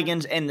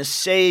Dragons and the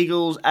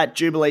Seagulls at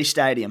Jubilee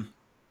Stadium.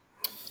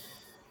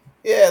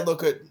 Yeah,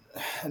 look, at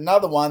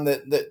another one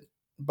that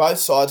both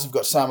sides have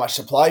got so much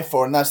to play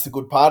for, and that's the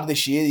good part of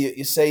this year.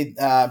 You see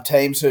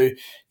teams who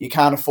you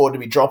can't afford to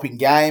be dropping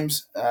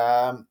games.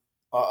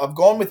 I've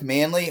gone with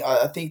Manly.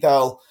 I think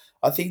they'll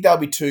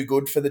be too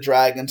good for the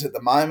Dragons at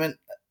the moment.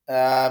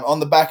 On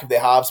the back of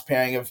their halves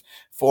pairing of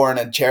Foran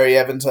and Cherry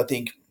Evans, I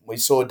think we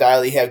saw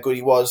daily how good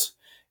he was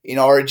in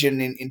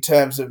Origin in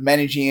terms of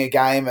managing a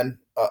game, and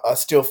I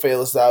still feel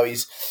as though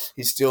he's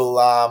still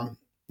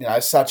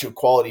such a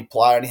quality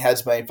player, and he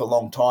has been for a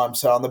long time.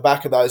 So on the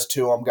back of those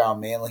two, I'm going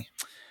Manly.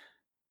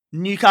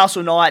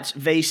 Newcastle Knights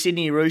v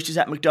Sydney Roosters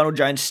at McDonald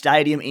Jones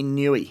Stadium in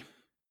Newey.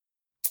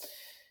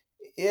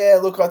 Yeah,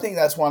 look, I think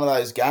that's one of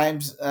those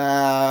games.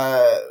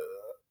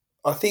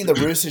 I think the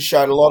Roosters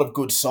showed a lot of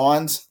good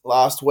signs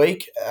last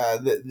week.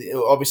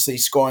 Obviously,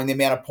 scoring the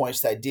amount of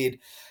points they did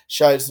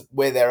shows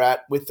where they're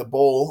at with the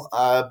ball.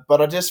 But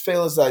I just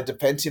feel as though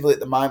defensively at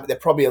the moment, they're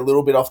probably a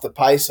little bit off the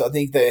pace. I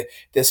think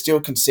they're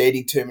still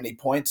conceding too many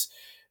points.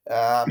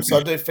 So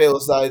I do feel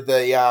as though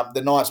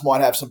the Knights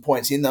might have some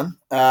points in them.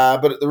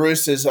 But at the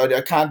Roosters,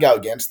 I can't go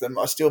against them.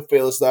 I still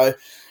feel as though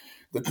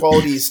the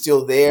quality is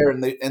still there,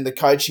 and the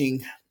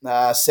coaching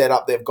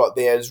setup they've got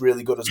there is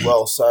really good as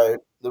well. So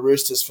the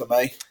Roosters for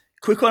me.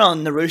 Quick one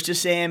on the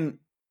Roosters, Sam.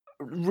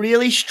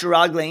 Really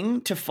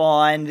struggling to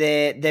find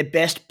their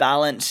best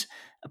balance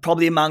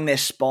probably among their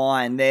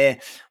spine.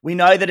 We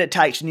know that it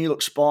takes new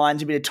look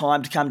spines a bit of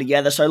time to come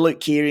together. So Luke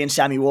Keary and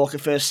Sammy Walker,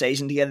 first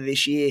season together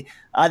this year.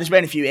 There's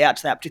been a few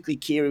outs to that, particularly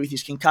Keary with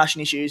his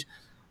concussion issues.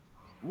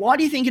 Why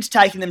do you think it's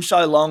taken them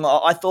so long?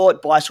 I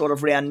thought by sort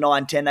of round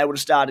 9-10 they would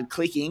have started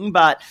clicking,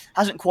 but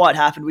hasn't quite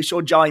happened. We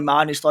saw Joey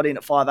Manu slot in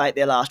at 5'8"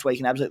 there last week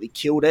and absolutely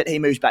killed it. He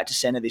moves back to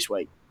centre this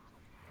week.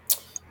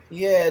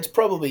 Yeah, it's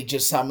probably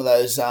just some of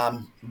those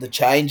the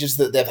changes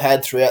that they've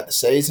had throughout the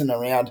season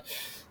around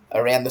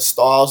the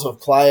styles of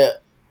play.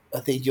 I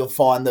think you'll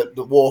find that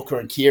the Walker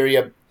and Keary,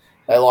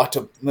 they like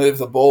to move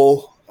the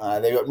ball.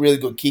 They've got really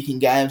good kicking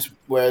games,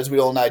 whereas we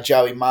all know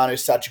Joey Manu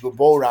is such a good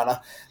ball runner.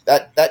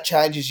 That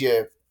changes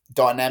your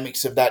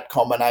dynamics of that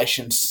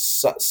combination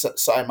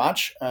so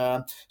much.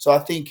 So I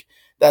think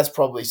that's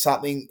probably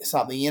something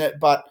in it.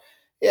 But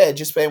yeah,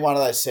 just been one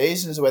of those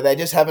seasons where they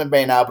just haven't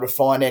been able to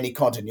find any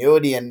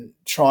continuity and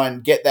try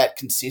and get that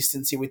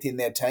consistency within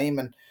their team.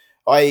 And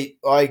I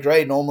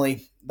agree.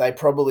 Normally they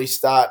probably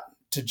start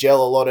to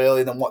gel a lot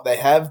earlier than what they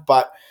have,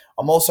 but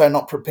I'm also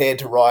not prepared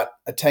to write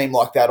a team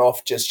like that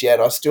off just yet.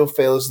 I still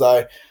feel as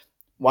though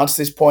once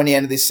this pointy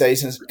end of this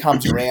season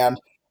comes around,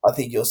 I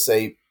think you'll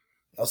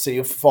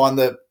find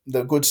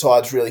the good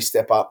sides really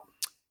step up.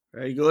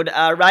 Very good.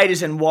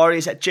 Raiders and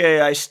Warriors at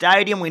GIO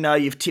Stadium. We know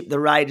you've tipped the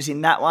Raiders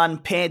in that one.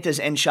 Panthers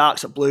and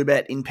Sharks at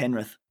Bluebet in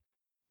Penrith.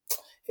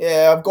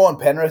 Yeah, I've gone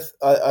Penrith.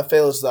 I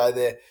feel as though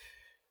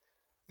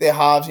their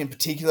halves in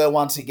particular,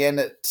 once again,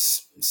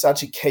 it's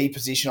such a key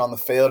position on the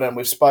field, and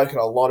we've spoken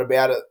a lot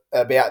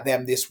about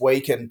them this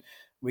week, and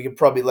we could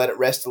probably let it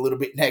rest a little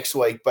bit next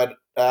week. But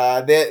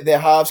their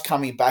halves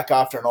coming back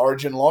after an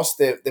Origin loss,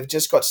 they've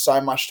just got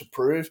so much to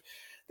prove.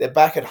 They're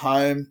back at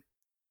home.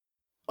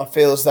 I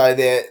feel as though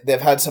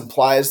they've had some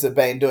players that have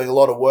been doing a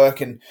lot of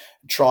work and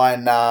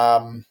trying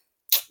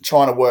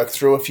to work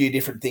through a few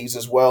different things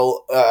as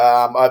well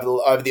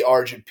over the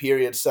Origin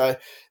period. So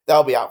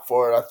they'll be up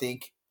for it, I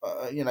think.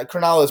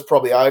 Cronulla's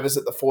probably overs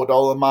at the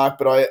 $4 mark,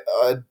 but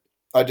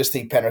I just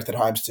think Penrith at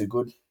home's too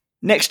good.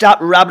 Next up,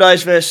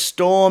 Rabbitohs versus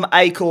Storm,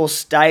 Accor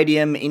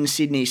Stadium in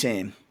Sydney,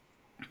 Sam.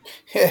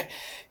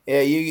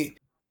 Yeah, you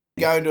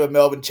go into a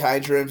Melbourne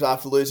change rooms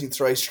after losing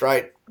 3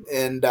 straight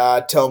and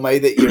tell me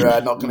that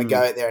you're not going to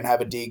go out there and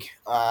have a dig.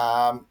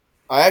 I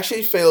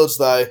actually feel as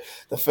though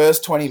the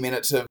first 20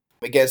 minutes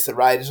against the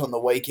Raiders on the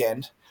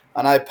weekend,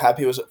 I know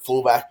Pappy was at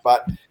fullback,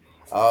 but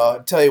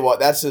I'll tell you what,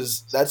 that's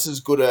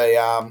as good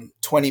a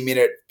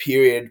 20-minute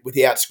period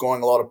without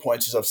scoring a lot of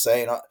points as I've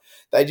seen.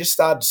 They just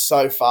started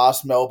so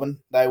fast, Melbourne.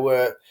 There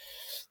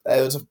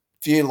was a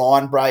few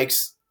line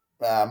breaks.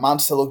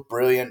 Munster looked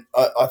brilliant.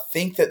 I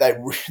think that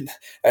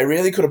they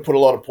really could have put a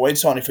lot of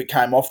points on if it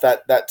came off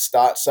that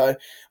start. So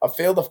I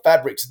feel the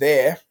fabric's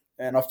there,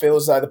 and I feel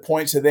as though the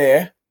points are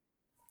there.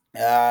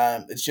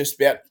 It's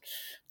just about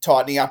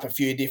tightening up a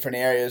few different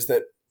areas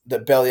that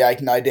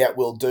Bellyache no doubt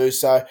will do.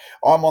 So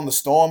I'm on the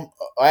Storm.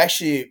 I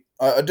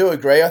do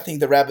agree. I think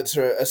the Rabbits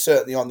are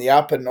certainly on the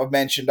up, and I've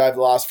mentioned over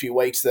the last few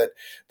weeks that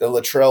the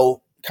Latrell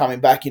coming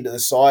back into the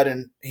side,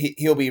 and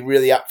he'll be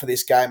really up for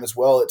this game as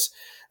well. It's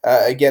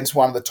against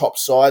one of the top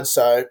sides,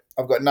 so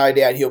I've got no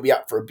doubt he'll be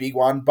up for a big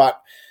one. But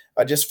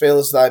I just feel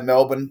as though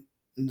Melbourne,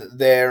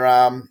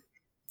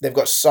 they've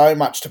got so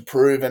much to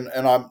prove, and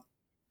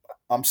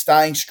I'm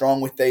staying strong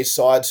with these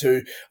sides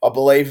who I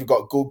believe have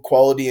got good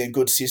quality and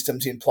good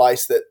systems in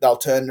place that they'll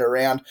turn it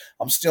around.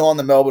 I'm still on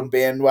the Melbourne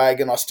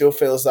bandwagon. I still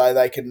feel as though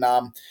they can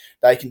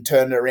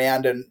turn it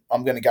around, and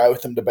I'm going to go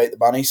with them to beat the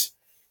Bunnies.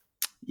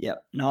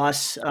 Yep,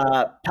 nice.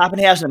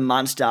 Pappenhausen and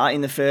Munster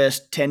in the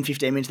first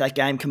 10-15 minutes of that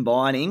game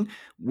combining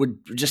were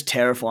just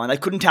terrifying. They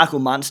couldn't tackle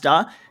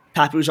Munster.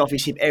 Pappy was off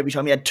his hip every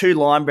time. He had 2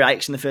 line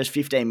breaks in the first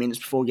 15 minutes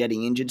before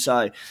getting injured.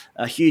 So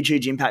a huge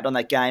impact on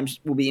that game.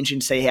 Will be interesting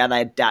to see how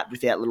they adapt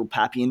without little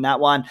Pappy in that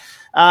one.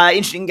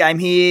 Interesting game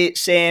here,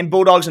 Sam.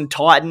 Bulldogs and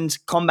Titans,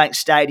 CommBank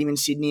Stadium in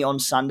Sydney on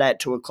Sunday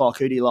at 2:00.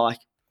 Who do you like?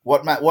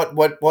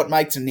 What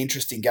makes an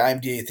interesting game,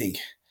 do you think?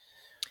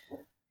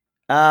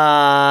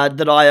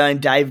 That I own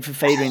David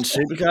Fafita in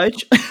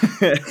Supercoach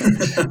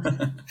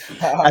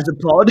as a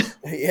pod.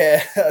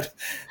 Yeah,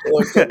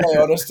 look, to be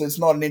honest, it's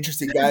not an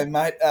interesting game,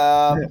 mate.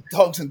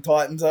 Dogs and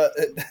Titans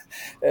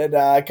and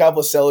a couple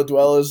of cellar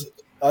dwellers.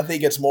 I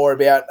think it's more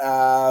about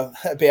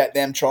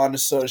them trying to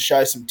sort of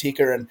show some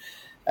ticker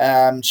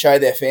and show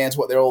their fans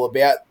what they're all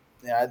about.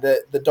 You know,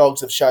 the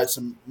Dogs have showed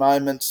some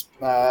moments.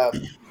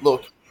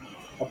 Look,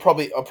 I'll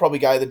probably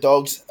go the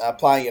Dogs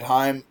playing at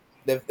home.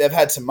 They've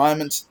had some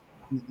moments.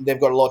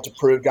 They've got a lot to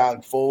prove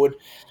going forward.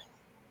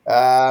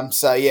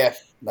 So, yeah,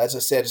 as I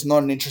said, it's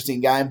not an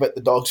interesting game, but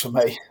the Dogs for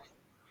me.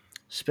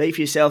 Speak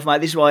for yourself,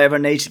 mate. This is why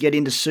everyone needs to get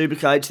into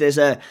Supercoach. There's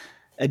a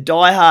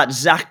diehard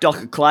Zach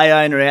Docker Clay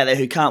owner out there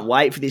who can't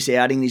wait for this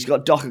outing. He's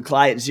got Docker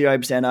Clay at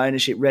 0%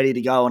 ownership, ready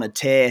to go on a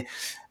tear.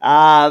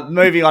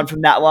 Moving on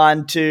from that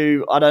one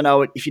to, I don't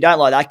know, if you don't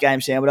like that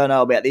game, Sam, I don't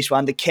know about this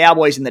one. The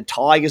Cowboys and the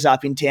Tigers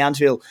up in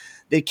Townsville.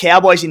 The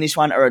Cowboys in this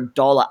one are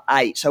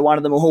 $1.08, so one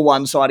of them all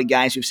one-sided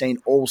games we've seen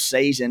all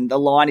season. The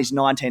line is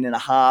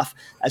 19.5,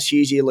 as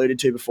Hughesy alluded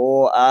to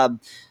before.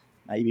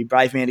 Maybe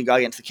brave man to go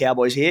against the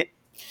Cowboys here.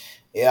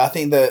 Yeah, I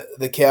think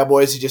the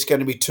Cowboys are just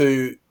going to be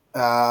too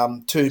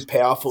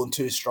powerful and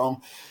too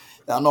strong.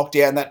 They'll knock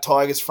down that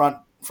Tigers front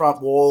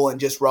wall and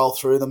just roll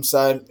through them.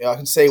 So I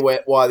can see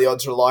why the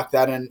odds are like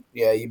that, and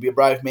yeah, you'd be a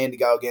brave man to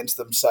go against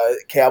them. So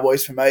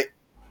Cowboys for me.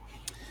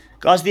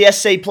 Guys, the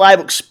SC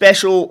Playbook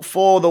special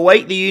for the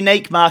week, the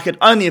unique market,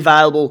 only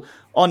available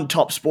on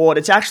Top Sport.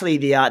 It's actually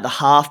the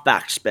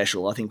halfback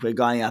special I think we're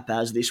going up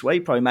as this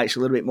week. Probably makes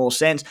a little bit more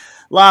sense.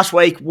 Last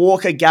week,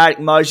 Walker, Garrick,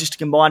 Moses to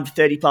combine for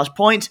 30-plus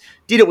points.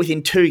 Did it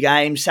within 2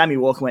 games. Sammy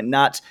Walker went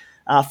nuts.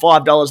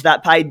 $5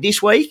 that paid.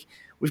 This week,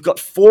 we've got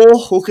 4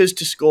 hookers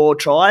to score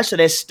tries, so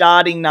they're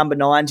starting number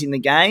 9s in the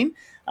game.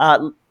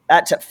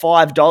 That's at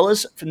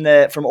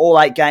 $5 from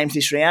all 8 games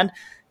this round.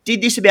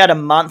 Did this about a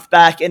month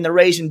back, and the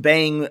reason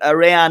being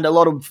there's a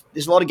lot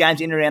of games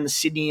in and around the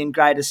Sydney and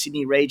Greater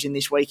Sydney region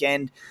this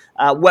weekend.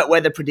 Wet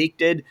weather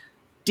predicted.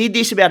 Did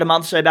this about a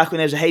month or so back when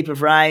there was a heap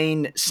of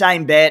rain,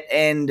 same bet,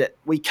 and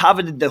we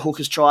covered the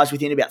hookers' tries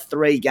within about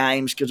 3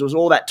 games because it was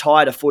all that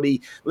tighter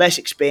footy, less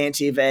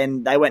expansive,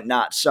 and they went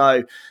nuts.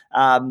 So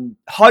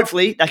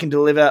hopefully they can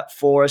deliver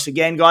for us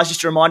again. Guys,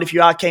 just a reminder, if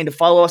you are keen to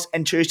follow us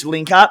and choose to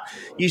link up,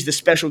 use the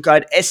special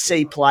code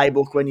SC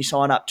Playbook when you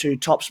sign up to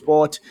Top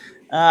Sport.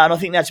 And I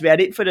think that's about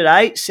it for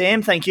today.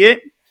 Sam, thank you.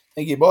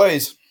 Thank you,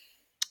 boys.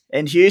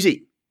 And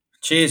Hughesy.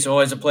 Cheers.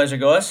 Always a pleasure,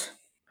 guys.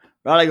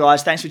 Righto,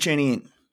 guys. Thanks for tuning in.